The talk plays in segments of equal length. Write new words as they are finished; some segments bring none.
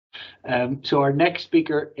So our next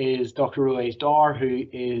speaker is Dr. Owais Dar, who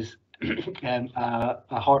is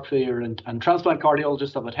a heart failure and transplant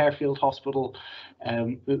cardiologist up at Harefield Hospital.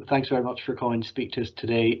 Thanks very much for coming to speak to us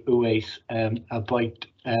today, Owais, about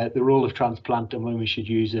the role of transplant and when we should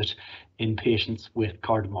use it in patients with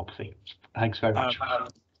cardiomyopathy. Thanks very much.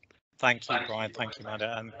 Thank you, Brian. Thank you,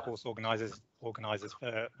 Amanda, and of course organisers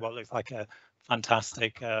for what looks like a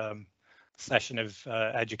fantastic session of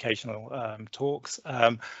educational talks.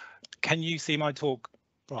 Can you see my talk,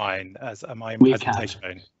 Brian, as my presentation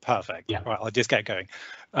mode? Perfect. Yeah. Right, I'll just get going.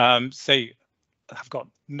 So I've got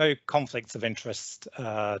no conflicts of interest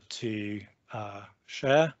to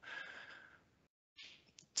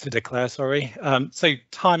declare, sorry. So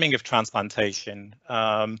timing of transplantation.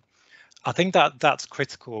 I think that's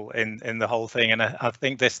critical in the whole thing, and I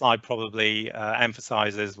think this slide probably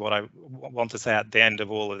emphasizes what I want to say at the end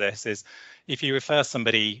of all of this is, if you refer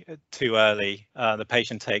somebody too early, the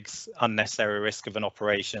patient takes unnecessary risk of an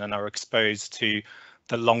operation and are exposed to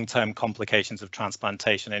the long-term complications of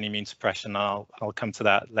transplantation and immune suppression. I'll come to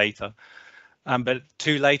that later. But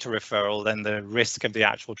too late a referral, then the risk of the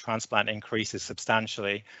actual transplant increases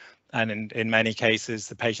substantially. And in many cases,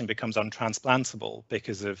 the patient becomes untransplantable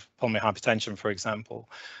because of pulmonary hypertension, for example.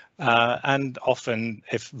 And often,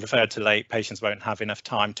 if referred to late, patients won't have enough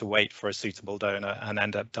time to wait for a suitable donor and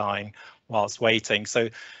end up dying whilst waiting. So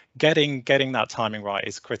getting that timing right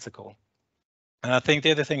is critical. And I think the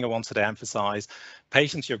other thing I wanted to emphasize,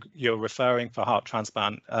 patients you're referring for heart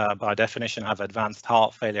transplant by definition have advanced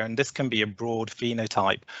heart failure, and this can be a broad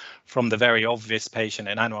phenotype from the very obvious patient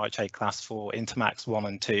in NYHA class 4 Intermax 1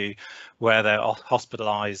 and 2, where they're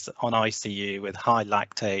hospitalized on ICU with high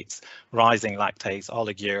lactates, rising lactates,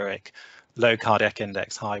 oliguric, low cardiac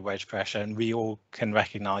index, high wedge pressure, and we all can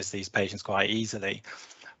recognize these patients quite easily.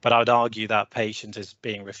 But I would argue that patient is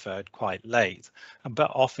being referred quite late, but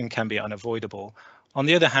often can be unavoidable. On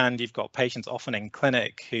the other hand, you've got patients often in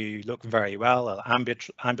clinic who look very well, are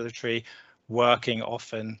ambulatory, working,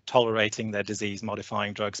 often tolerating their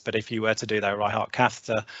disease-modifying drugs. But if you were to do their right heart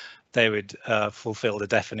catheter, they would fulfill the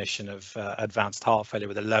definition of advanced heart failure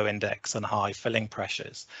with a low index and high filling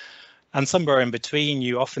pressures. And somewhere in between,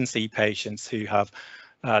 you often see patients who have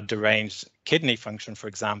deranged kidney function, for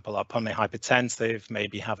example, are pulmonary hypertensive,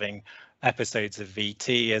 maybe having episodes of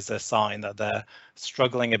VT as a sign that they're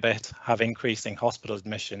struggling a bit, have increasing hospital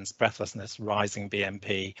admissions, breathlessness, rising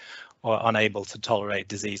BNP, or unable to tolerate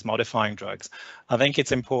disease-modifying drugs. I think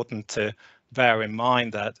it's important to bear in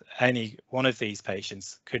mind that any one of these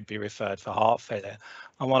patients could be referred for heart failure.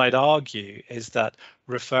 And what I'd argue is that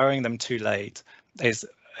referring them too late is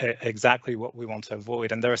exactly what we want to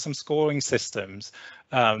avoid. And there are some scoring systems,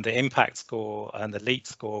 the impact score and the LEAT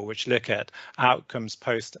score, which look at outcomes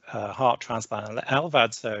post heart transplant and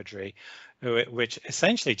LVAD surgery, which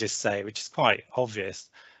essentially just say, which is quite obvious,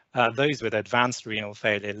 those with advanced renal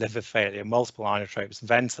failure, liver failure, multiple inotropes,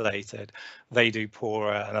 ventilated, they do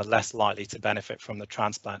poorer and are less likely to benefit from the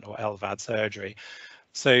transplant or LVAD surgery.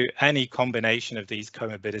 So any combination of these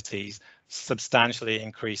comorbidities substantially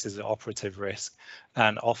increases the operative risk,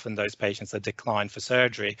 and often those patients are declined for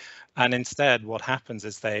surgery. And instead, what happens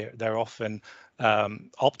is they're often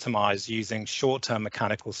optimized using short-term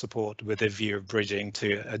mechanical support with a view of bridging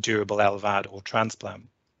to a durable LVAD or transplant.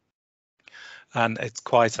 And it's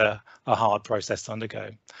quite a hard process to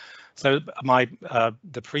undergo. So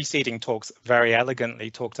the preceding talks very elegantly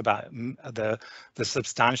talked about the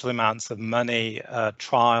substantial amounts of money,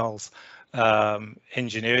 trials,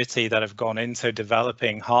 ingenuity that have gone into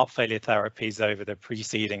developing heart failure therapies over the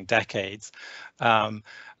preceding decades. And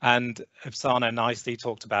Ipsana nicely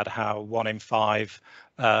talked about how 1 in 5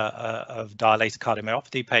 of dilated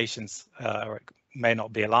cardiomyopathy patients may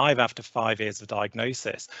not be alive after 5 years of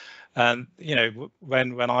diagnosis. And you know,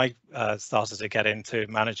 when I started to get into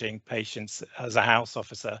managing patients as a house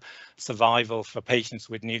officer, survival for patients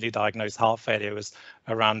with newly diagnosed heart failure was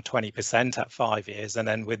around 20% at 5 years. And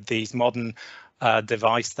then with these modern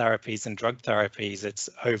device therapies and drug therapies, it's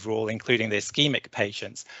overall, including the ischemic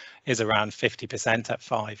patients, is around 50% at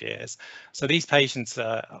 5 years. So these patients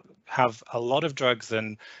have a lot of drugs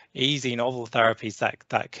and easy novel therapies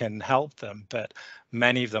that can help them, but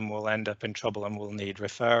many of them will end up in trouble and will need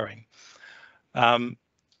referring.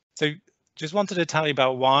 So just wanted to tell you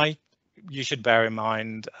about why you should bear in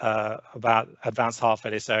mind about advanced heart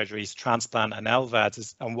failure surgeries, transplant and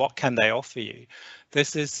LVADs, and what can they offer you.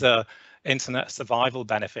 This is internet survival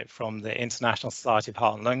benefit from the International Society of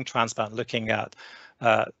Heart and Lung Transplant, looking at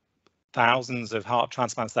thousands of heart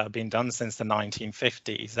transplants that have been done since the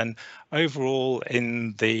 1950s, and overall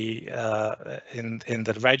in the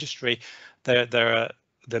registry, there are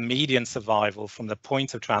the median survival from the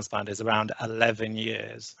point of transplant is around 11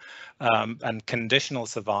 years, and conditional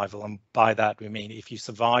survival, and by that we mean if you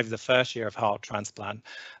survive the first year of heart transplant,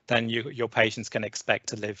 then your patients can expect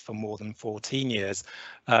to live for more than 14 years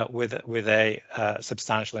with a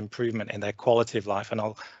substantial improvement in their quality of life. And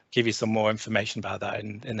I'll give you some more information about that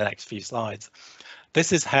in the next few slides.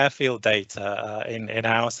 This is Harefield data in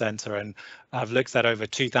our centre, and I've looked at over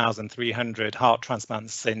 2,300 heart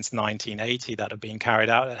transplants since 1980 that have been carried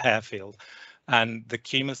out at Harefield, and the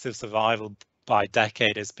cumulative survival by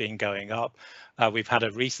decade has been going up. We've had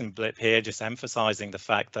a recent blip here just emphasising the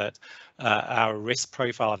fact that our risk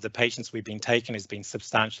profile of the patients we've been taking has been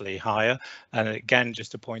substantially higher. And again,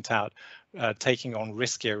 just to point out, taking on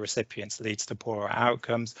riskier recipients leads to poorer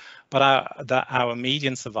outcomes, but our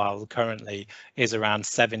median survival currently is around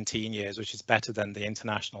 17 years, which is better than the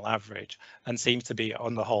international average and seems to be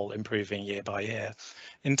on the whole improving year by year.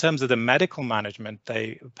 In terms of the medical management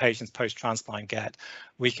the patients post-transplant get,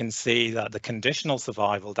 we can see that the conditional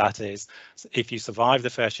survival, that is, if you survive the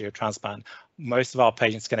first year of transplant, most of our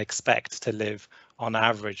patients can expect to live on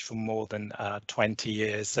average for more than 20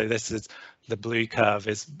 years. So this is the blue curve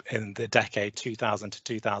is in the decade 2000 to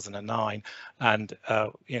 2009, and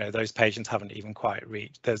you know, those patients haven't even quite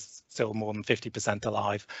reached. There's still more than 50%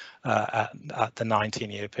 alive at the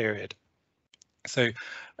 19-year period. So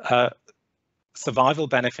survival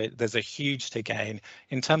benefit, there's a huge to gain.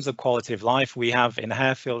 In terms of quality of life, we have in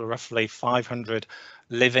Harefield roughly 500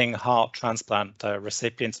 living heart transplant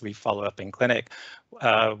recipients we follow up in clinic.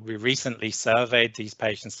 We recently surveyed these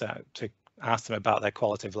patients to ask them about their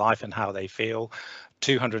quality of life and how they feel.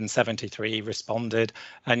 273 responded,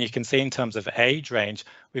 and you can see in terms of age range,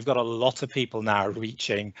 we've got a lot of people now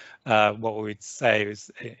reaching what we would say is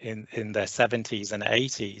in their 70s and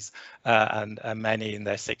 80s, and many in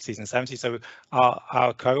their 60s and 70s. So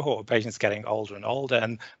our cohort of patients getting older and older,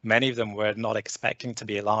 and many of them were not expecting to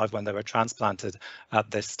be alive when they were transplanted at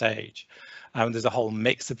this stage. There's a whole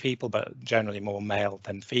mix of people, but generally more male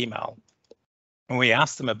than female. When we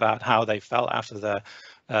asked them about how they felt after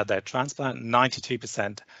their transplant,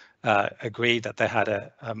 92% agreed that they had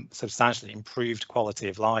a substantially improved quality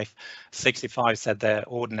of life. 65% said their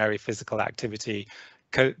ordinary physical activity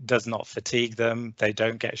does not fatigue them, they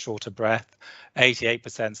don't get short of breath.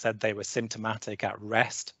 88% said they were symptomatic at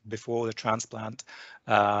rest before the transplant.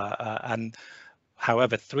 And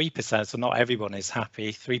however, 3%, so not everyone is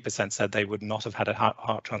happy, 3% said they would not have had a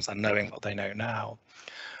heart transplant knowing what they know now.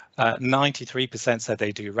 93% said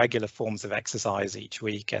they do regular forms of exercise each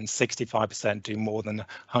week, and 65% do more than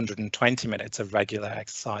 120 minutes of regular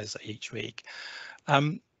exercise each week.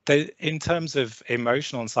 In terms of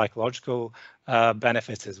emotional and psychological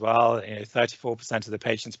benefits as well, you know, 34% of the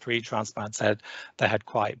patients pre-transplant said they had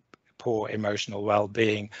quite poor emotional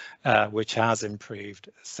well-being, which has improved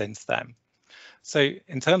since then. So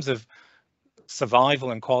in terms of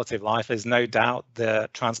survival and quality of life, there's no doubt the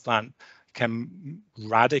transplant can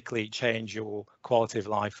radically change your quality of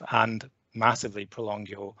life and massively prolong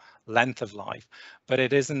your length of life, but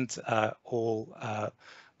it isn't all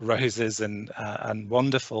roses and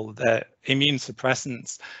wonderful. The immune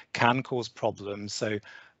suppressants can cause problems, so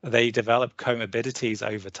they develop comorbidities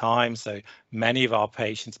over time. So many of our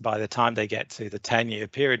patients, by the time they get to the 10-year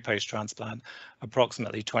period post-transplant,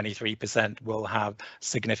 approximately 23% will have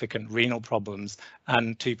significant renal problems,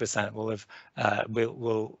 and 2% will have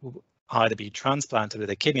will either be transplanted with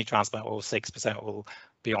a kidney transplant, or 6% will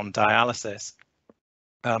be on dialysis.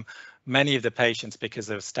 Many of the patients, because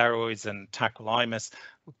of steroids and tacrolimus,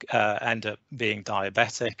 end up being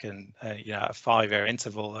diabetic, and you know, at a 5-year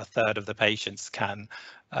interval, a third of the patients can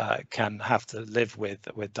have to live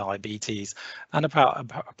with diabetes, and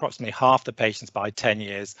approximately half the patients by 10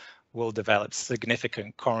 years will develop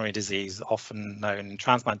significant coronary disease, often known in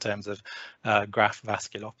transplant terms of graft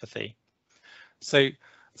vasculopathy. So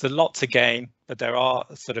there's a lot to gain, but there are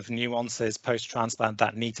sort of nuances post-transplant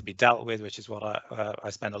that need to be dealt with, which is what I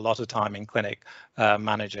spend a lot of time in clinic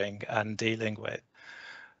managing and dealing with.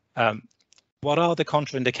 What are the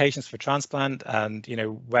contraindications for transplant, and you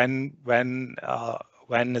know, when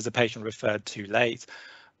is a patient referred too late?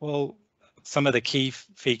 Well, some of the key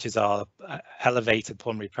features are elevated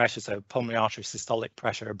pulmonary pressure, so pulmonary artery systolic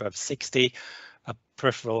pressure above 60, a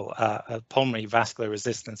peripheral pulmonary vascular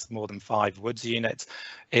resistance of more than 5 Woods units.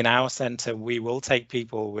 In our centre, we will take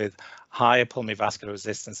people with higher pulmonary vascular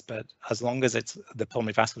resistance, but as long as the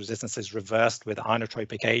pulmonary vascular resistance is reversed with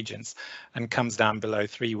inotropic agents and comes down below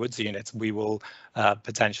 3 Woods units, we will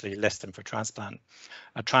potentially list them for transplant.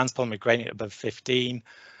 A transpulmonary gradient above 15,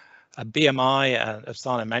 BMI,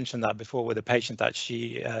 Afsana mentioned that before with a patient that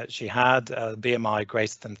she had BMI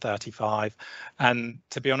greater than 35, and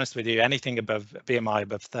to be honest with you, anything above BMI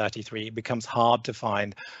above 33 it becomes hard to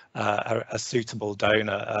find a suitable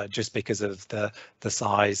donor just because of the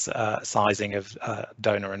sizing of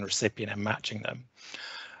donor and recipient and matching them.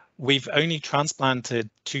 We've only transplanted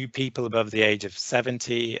 2 people above the age of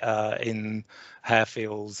 70 in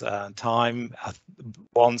Harefield's time.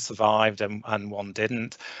 1 survived and 1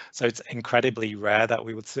 didn't. So it's incredibly rare that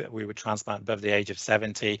we would transplant above the age of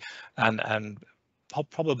 70, and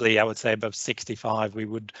probably I would say above 65 we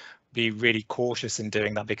would be really cautious in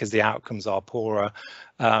doing that because the outcomes are poorer.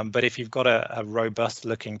 But if you've got a robust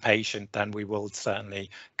looking patient, then we will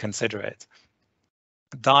certainly consider it.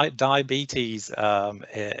 Diabetes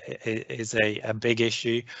is a big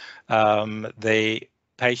issue. The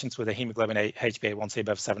patients with a hemoglobin HbA1c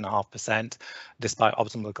above 7.5%, despite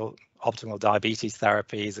optimal diabetes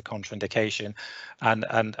therapy, is a contraindication, and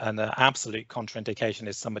an absolute contraindication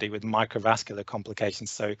is somebody with microvascular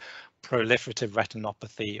complications, so proliferative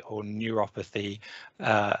retinopathy or neuropathy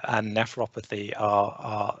and nephropathy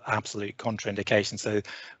are absolute contraindications. So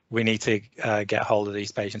we need to get hold of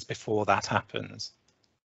these patients before that happens.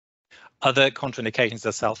 Other contraindications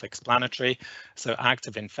are self-explanatory, so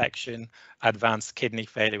active infection, advanced kidney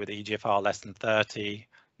failure with EGFR less than 30,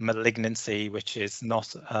 malignancy, which is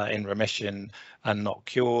not in remission and not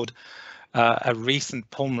cured. A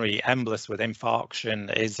recent pulmonary embolus with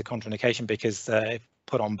infarction is a contraindication because if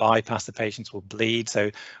put on bypass, the patients will bleed,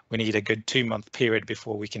 so we need a good 2-month period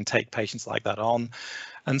before we can take patients like that on.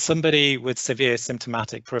 And somebody with severe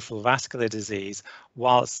symptomatic peripheral vascular disease,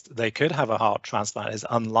 whilst they could have a heart transplant, is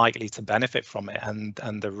unlikely to benefit from it,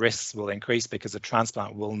 and the risks will increase because the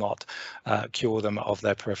transplant will not cure them of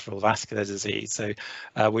their peripheral vascular disease. So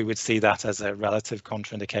we would see that as a relative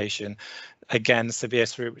contraindication. Again, severe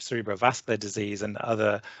cerebrovascular disease and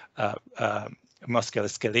other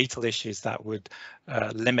musculoskeletal issues that would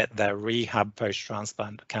limit their rehab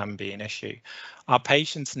post-transplant can be an issue. Our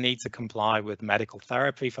patients need to comply with medical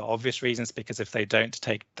therapy for obvious reasons, because if they don't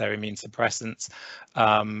take their immune suppressants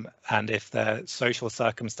and if their social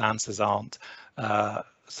circumstances aren't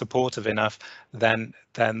supportive enough, then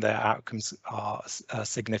their outcomes are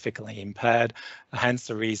significantly impaired. Hence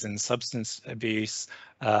the reason substance abuse,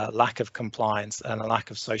 lack of compliance and a lack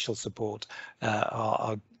of social support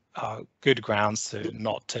are good grounds to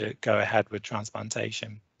not to go ahead with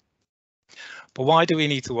transplantation. But why do we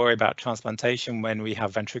need to worry about transplantation when we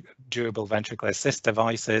have durable ventricular assist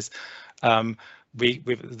devices? These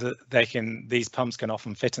pumps can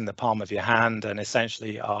often fit in the palm of your hand and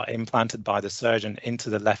essentially are implanted by the surgeon into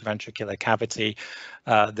the left ventricular cavity.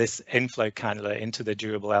 This inflow cannula into the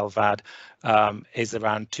durable LVAD is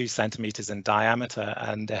around 2 centimeters in diameter,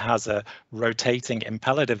 and it has a rotating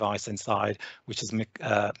impeller device inside, which is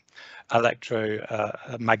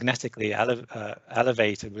magnetically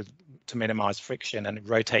elevated to minimize friction, and it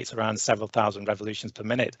rotates around several thousand revolutions per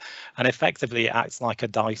minute, and effectively acts like a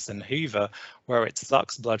Dyson Hoover, where it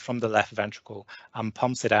sucks blood from the left ventricle and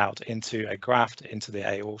pumps it out into a graft into the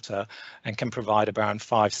aorta, and can provide around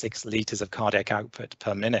 5-6 liters of cardiac output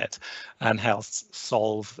per minute, and helps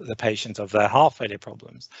solve the patient of their heart failure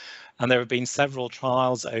problems. And there have been several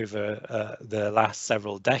trials over the last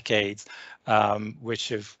several decades which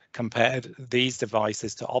have compared these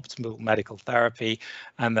devices to optimal medical therapy,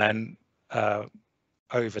 and then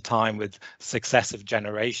over time with successive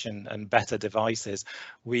generation and better devices,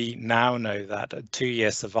 we now know that a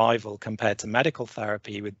 2-year survival compared to medical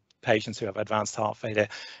therapy with patients who have advanced heart failure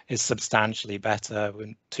is substantially better,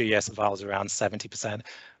 when 2-year survival is around 70%,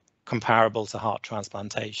 comparable to heart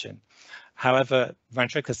transplantation. However,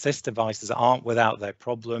 ventricular assist devices aren't without their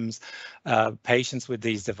problems. Patients with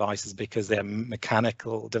these devices, because they're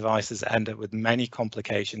mechanical devices, end up with many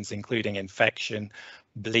complications, including infection,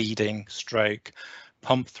 bleeding, stroke,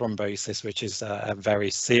 pump thrombosis, which is a very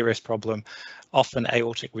serious problem, often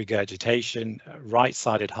aortic regurgitation,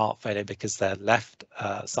 right-sided heart failure because their left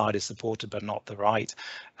side is supported but not the right,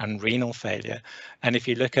 and renal failure. And if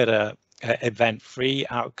you look at a event-free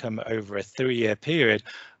outcome over a 3-year period,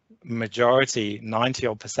 majority,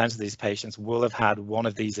 90% of these patients will have had one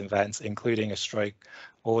of these events, including a stroke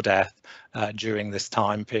or death during this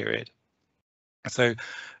time period. So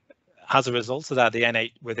as a result of that,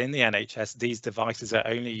 within the NHS, these devices are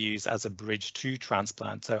only used as a bridge to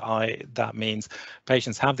transplant. So that means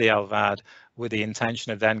patients have the LVAD, with the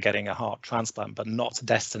intention of then getting a heart transplant, but not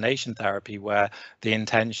destination therapy, where the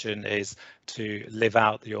intention is to live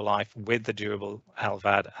out your life with the durable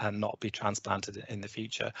LVAD and not be transplanted in the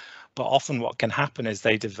future. But often what can happen is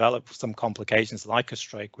they develop some complications like a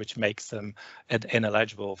stroke, which makes them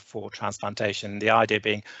ineligible for transplantation. The idea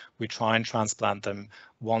being we try and transplant them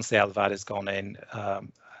once the LVAD has gone in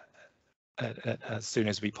as soon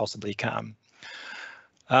as we possibly can.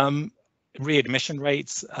 Readmission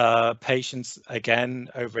rates, patients, again,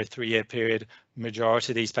 over a 3-year period,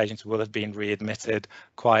 majority of these patients will have been readmitted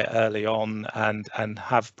quite early on and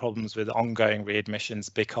have problems with ongoing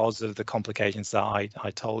readmissions because of the complications that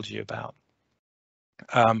I told you about.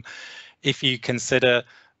 If you consider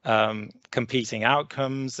competing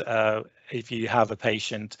outcomes, if you have a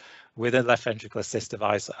patient with a left ventricular assist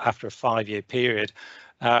device after a 5-year period,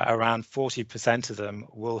 around 40% of them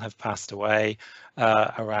will have passed away,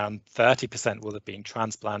 around 30% will have been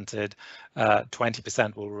transplanted,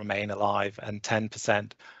 20% will remain alive, and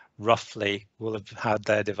 10% roughly will have had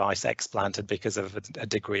their device explanted because of a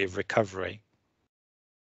degree of recovery.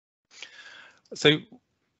 So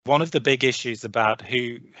one of the big issues about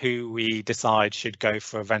who we decide should go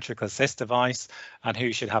for a ventricular assist device and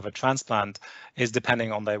who should have a transplant is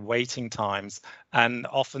depending on their waiting times, and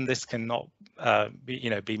often this cannot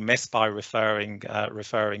be missed by referring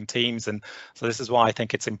teams, and so this is why I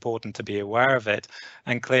think it's important to be aware of it.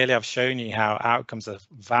 And clearly I've shown you how outcomes are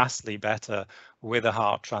vastly better with a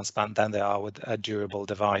heart transplant than they are with a durable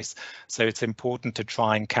device. So it's important to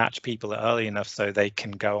try and catch people early enough so they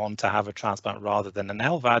can go on to have a transplant rather than an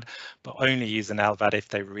LVAD, but only use an LVAD if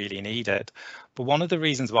they really need it. But one of the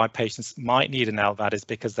reasons why patients might need an LVAD is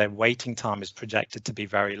because their waiting time is projected to be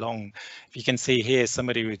very long. If you can see here,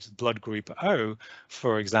 somebody with blood group O,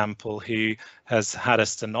 for example, who has had a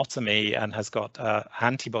stenotomy and has got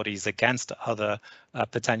antibodies against other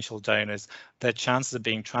potential donors, their chances of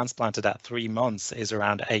being transplanted at 3 months is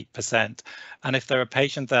around 8%. And if they're a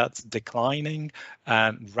patient that's declining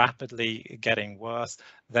and rapidly getting worse,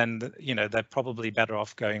 then they're probably better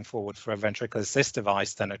off going forward for a ventricular assist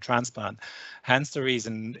device than a transplant. Hence the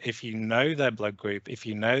reason, if you know their blood group, if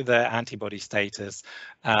you know their antibody status,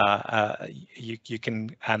 you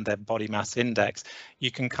can, and their body mass index, you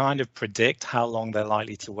can kind of predict how long they're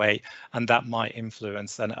likely to wait, and that might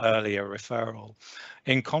influence an earlier referral.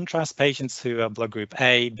 In contrast, patients who are blood group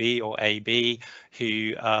A, B, or AB,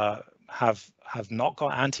 who have not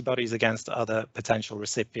got antibodies against other potential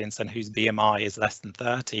recipients and whose BMI is less than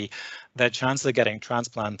 30, their chance of getting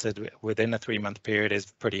transplanted within a 3-month period is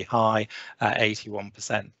pretty high,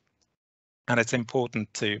 81%. And it's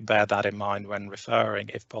important to bear that in mind when referring,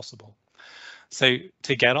 if possible. So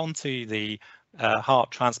to get onto the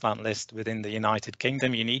heart transplant list within the United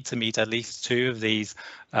Kingdom, you need to meet at least 2 of these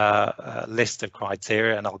list of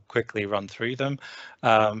criteria, and I'll quickly run through them.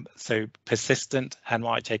 So persistent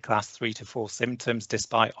NYHA class 3 to 4 symptoms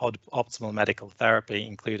despite optimal medical therapy,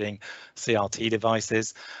 including CRT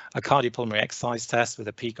devices, a cardiopulmonary exercise test with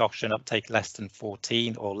a peak oxygen uptake less than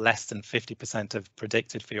 14 or less than 50% of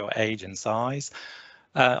predicted for your age and size.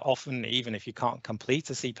 Often, even if you can't complete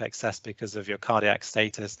a CPEX test because of your cardiac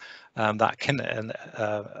status, that can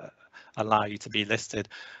allow you to be listed.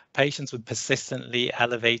 Patients with persistently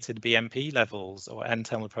elevated BMP levels or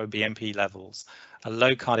end-terminal pro-BMP levels, a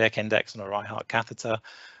low cardiac index on a right heart catheter,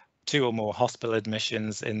 2 or more hospital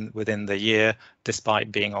admissions within the year,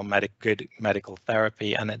 despite being on good medical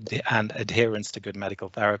therapy and adherence to good medical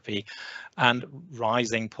therapy, and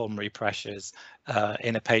rising pulmonary pressures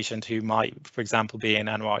in a patient who might, for example, be in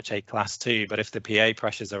NYHA class 2, but if the PA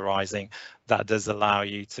pressures are rising, that does allow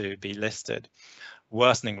you to be listed.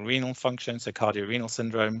 Worsening renal function, so cardiorenal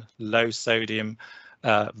syndrome, low sodium,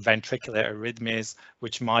 ventricular arrhythmias,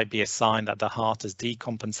 which might be a sign that the heart is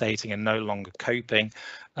decompensating and no longer coping.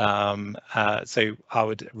 So I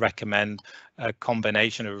would recommend a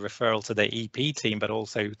combination of referral to the EP team, but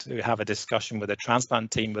also to have a discussion with a transplant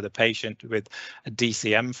team with a patient with a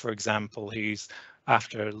DCM, for example, who's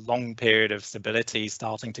after a long period of stability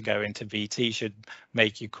starting to go into VT, should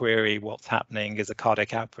make you query what's happening. Is a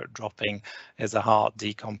cardiac output dropping? Is the heart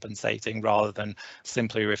decompensating? Rather than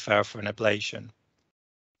simply refer for an ablation.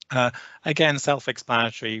 Again,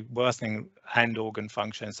 self-explanatory, worsening end organ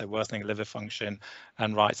function, so worsening liver function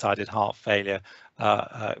and right-sided heart failure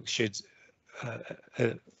should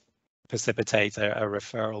precipitate a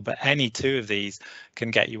referral, but any 2 of these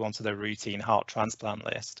can get you onto the routine heart transplant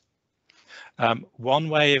list. One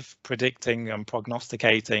way of predicting and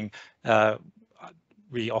prognosticating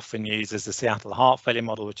we often use is the Seattle heart failure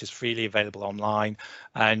model, which is freely available online,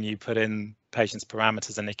 and you put in patient's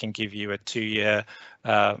parameters, and it can give you a 2-year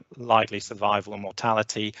likely survival and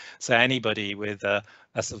mortality. So anybody with a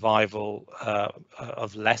survival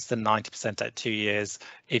of less than 90% at 2 years,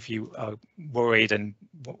 if you are worried and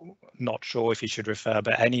not sure if you should refer,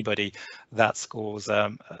 but anybody that scores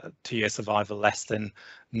 2-year survival less than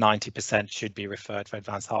 90% should be referred for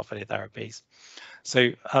advanced heart failure therapies.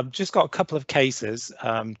 So I've just got a couple of cases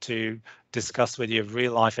to discuss with you of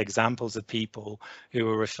real life examples of people who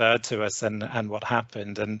were referred to us and what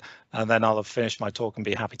happened, and then I'll have finished my talk and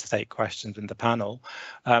be happy to take questions in the panel.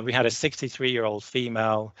 We had a 63-year-old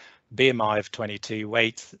female, BMI of 22,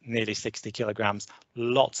 weight nearly 60 kilograms,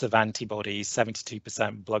 lots of antibodies,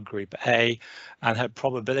 72% blood group A, and her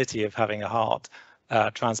probability of having a heart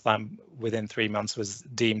transplant within 3 months was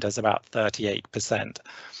deemed as about 38%.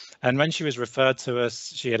 And when she was referred to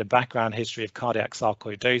us, she had a background history of cardiac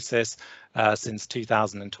sarcoidosis since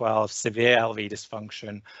 2012, severe LV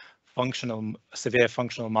dysfunction, severe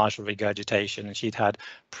functional mitral regurgitation, and she'd had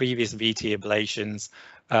previous VT ablations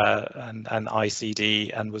and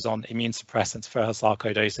ICD, and was on immune suppressants for her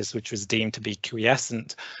sarcoidosis, which was deemed to be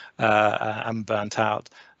quiescent and burnt out,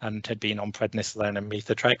 and had been on prednisolone and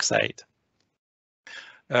methotrexate.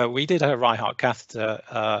 We did her right heart catheter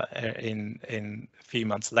in a few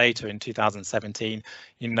months later in 2017.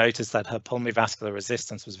 You notice that her pulmonary vascular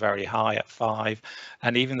resistance was very high at 5,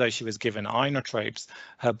 and even though she was given inotropes,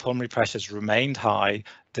 her pulmonary pressures remained high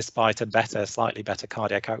despite a slightly better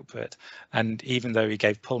cardiac output. And even though we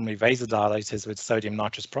gave pulmonary vasodilators with sodium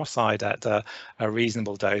nitrous peroxide at a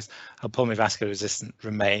reasonable dose, her pulmonary vascular resistance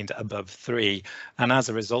remained above 3. And as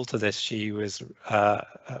a result of this, she was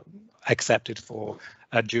accepted for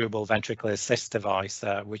a durable ventricular assist device,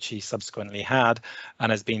 which he subsequently had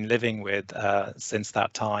and has been living with since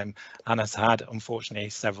that time, and has had, unfortunately,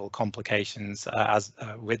 several complications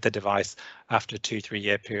with the device after a 2-3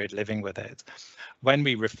 year period living with it. When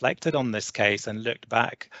we reflected on this case and looked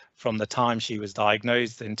back from the time she was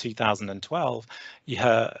diagnosed in 2012,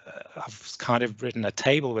 I've kind of written a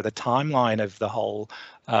table with a timeline of the whole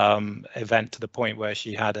event to the point where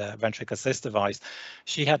she had a ventricular assist device.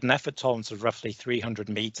 She had an effort tolerance of roughly 300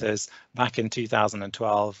 meters back in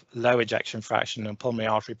 2012, low ejection fraction and pulmonary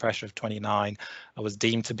artery pressure of 29. I was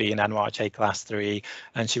deemed to be an NYHA class 3,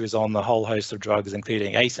 and she was on the whole host of drugs,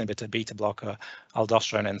 including ACE inhibitor, beta blocker,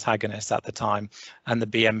 aldosterone antagonist at the time, and the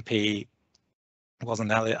BMP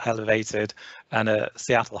wasn't elevated, and a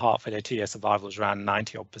Seattle heart failure 2-year survival was around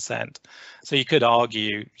 90-odd%. So you could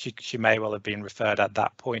argue she may well have been referred at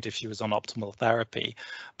that point if she was on optimal therapy.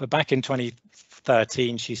 But back in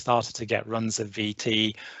 2013, she started to get runs of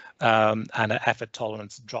VT, and her effort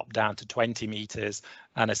tolerance dropped down to 20 meters,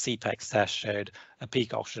 and a CPEX test showed a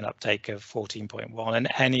peak oxygen uptake of 14.1, and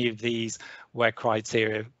any of these were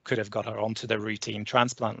criteria could have got her onto the routine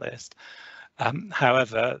transplant list.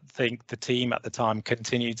 However, I think the team at the time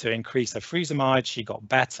continued to increase her frusemide. She got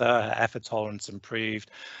better, her effort tolerance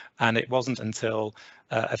improved, and it wasn't until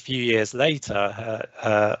a few years later,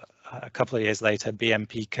 a couple of years later,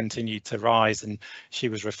 BMP continued to rise, and she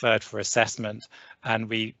was referred for assessment, and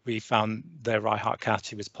we found the right heart cath.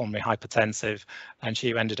 She was pulmonary hypertensive, and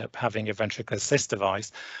she ended up having a ventricular assist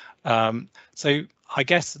device. So I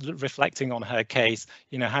guess reflecting on her case,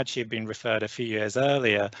 had she been referred a few years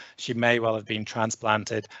earlier, she may well have been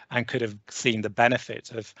transplanted and could have seen the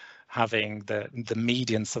benefit of having the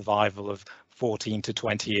median survival of 14 to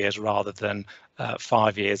 20 years rather than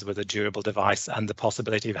 5 years with a durable device and the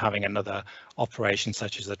possibility of having another operation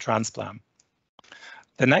such as a transplant.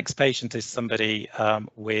 The next patient is somebody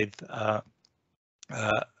with a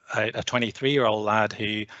 23-year-old lad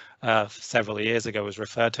who several years ago was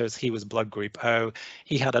referred to us. He was blood group O.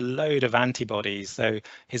 He had a load of antibodies, so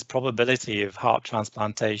his probability of heart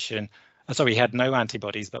transplantation, he had no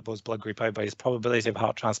antibodies but was blood group O, but his probability of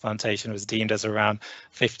heart transplantation was deemed as around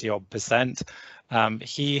 50-odd%.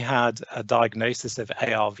 He had a diagnosis of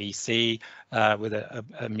ARVC with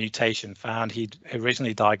a mutation found. He'd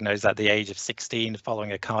originally diagnosed at the age of 16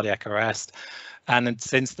 following a cardiac arrest, and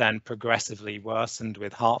since then progressively worsened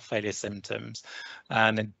with heart failure symptoms,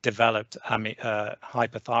 and it developed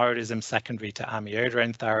hypothyroidism secondary to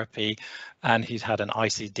amiodarone therapy, and he'd had an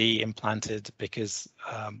ICD implanted because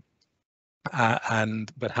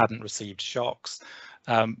but hadn't received shocks.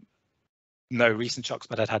 No recent shocks,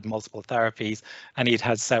 but had multiple therapies, and he'd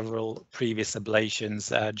had several previous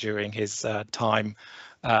ablations during his time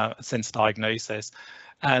since diagnosis.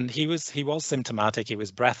 And he was symptomatic. He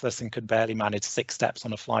was breathless and could barely manage 6 steps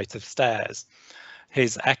on a flight of stairs.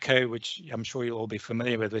 His echo, which I'm sure you'll all be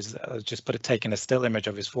familiar with, was just taking a still image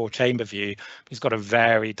of his 4-chamber view. He's got a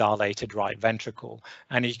very dilated right ventricle,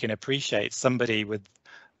 and you can appreciate somebody with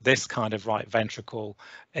this kind of right ventricle,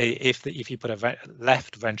 if you put a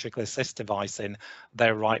left ventricular assist device in,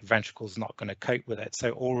 their right ventricle is not going to cope with it.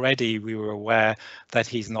 So already we were aware that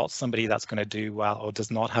he's not somebody that's going to do well or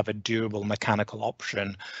does not have a durable mechanical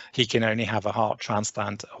option. He can only have a heart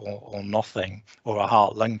transplant or nothing, or a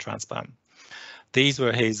heart-lung transplant. These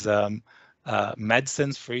were his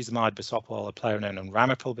medicines: furosemide, bisoprolol, eplerenone, and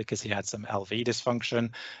ramipril, because he had some LV dysfunction.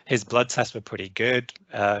 His blood tests were pretty good.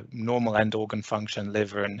 Normal end organ function,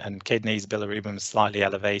 liver and kidneys. Bilirubin was slightly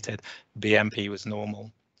elevated. BMP was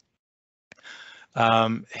normal.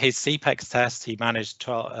 His CPEX test, he managed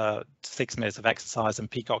 6 minutes of exercise, and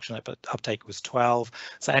peak oxygen uptake was 12.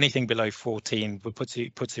 So anything below 14 would put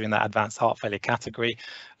you in that advanced heart failure category.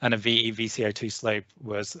 And a VCO2 slope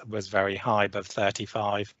was very high, above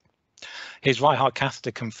 35. His right heart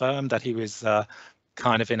catheter confirmed that he was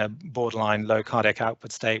kind of in a borderline low cardiac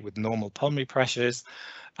output state with normal pulmonary pressures,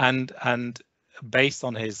 and based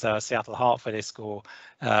on his Seattle Heart Failure score,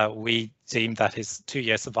 we deemed that his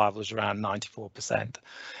 2-year survival was around 94%.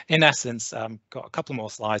 In essence, got a couple more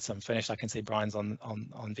slides, so I'm finished. I can see Brian's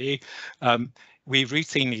on view. We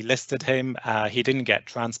routinely listed him. He didn't get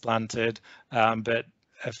transplanted, but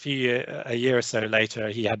a year or so later,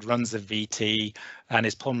 he had runs of VT and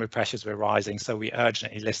his pulmonary pressures were rising. So we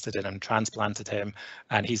urgently listed him and transplanted him,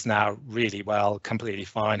 and he's now really well, completely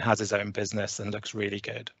fine, has his own business and looks really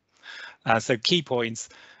good. So key points: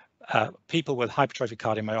 people with hypertrophic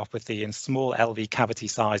cardiomyopathy in small LV cavity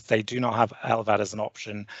size, they do not have LVAD as an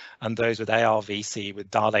option, and those with ARVC,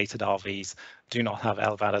 with dilated RVs, do not have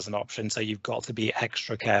LVAD as an option. So you've got to be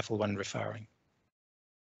extra careful when referring.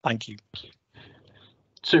 Thank you.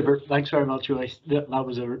 Super. Thanks very much, Owais. That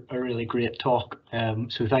was a really great talk.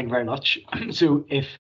 So thank you very much. So if